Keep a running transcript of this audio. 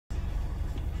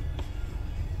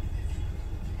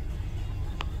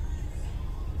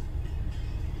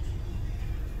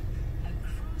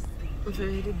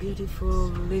Very beautiful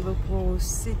Liverpool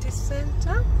city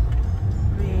centre.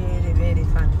 Really, very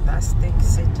fantastic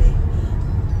city.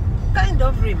 Kind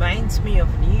of reminds me of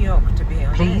New York, to be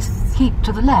honest. Please keep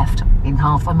to the left in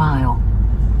half a mile.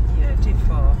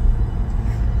 Beautiful.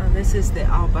 And this is the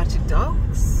Albert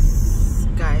Docks.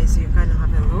 Guys, you can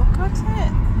have a look at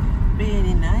it.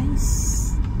 Really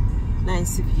nice.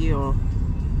 Nice view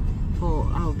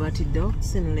for Albert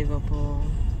Docks in Liverpool.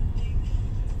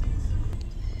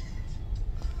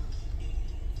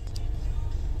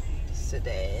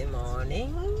 Today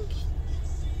morning.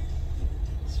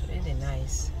 It's really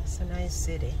nice. It's a nice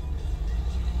city.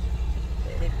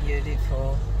 Very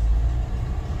beautiful.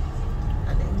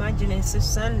 And imagine it's a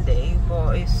Sunday,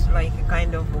 but it's like a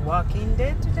kind of a working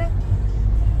day today.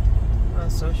 I'm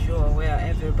not so sure where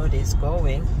everybody's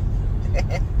going.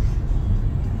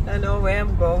 I know where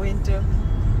I'm going to.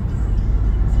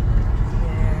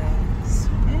 Yeah, it's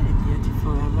very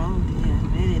beautiful around here.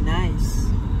 Very nice.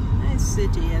 Nice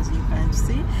city, as you can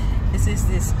see. This is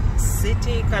this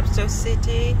city, capital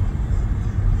city.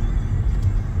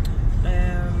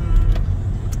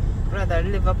 Rather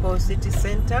Liverpool city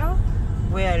centre,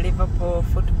 where Liverpool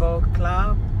Football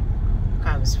Club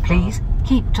comes from. Please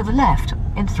keep to the left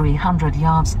in 300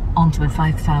 yards onto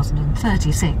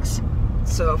 5036.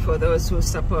 So for those who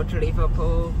support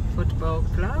Liverpool Football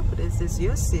Club, this is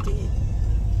your city,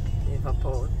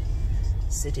 Liverpool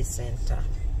city centre.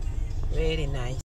 Really nice.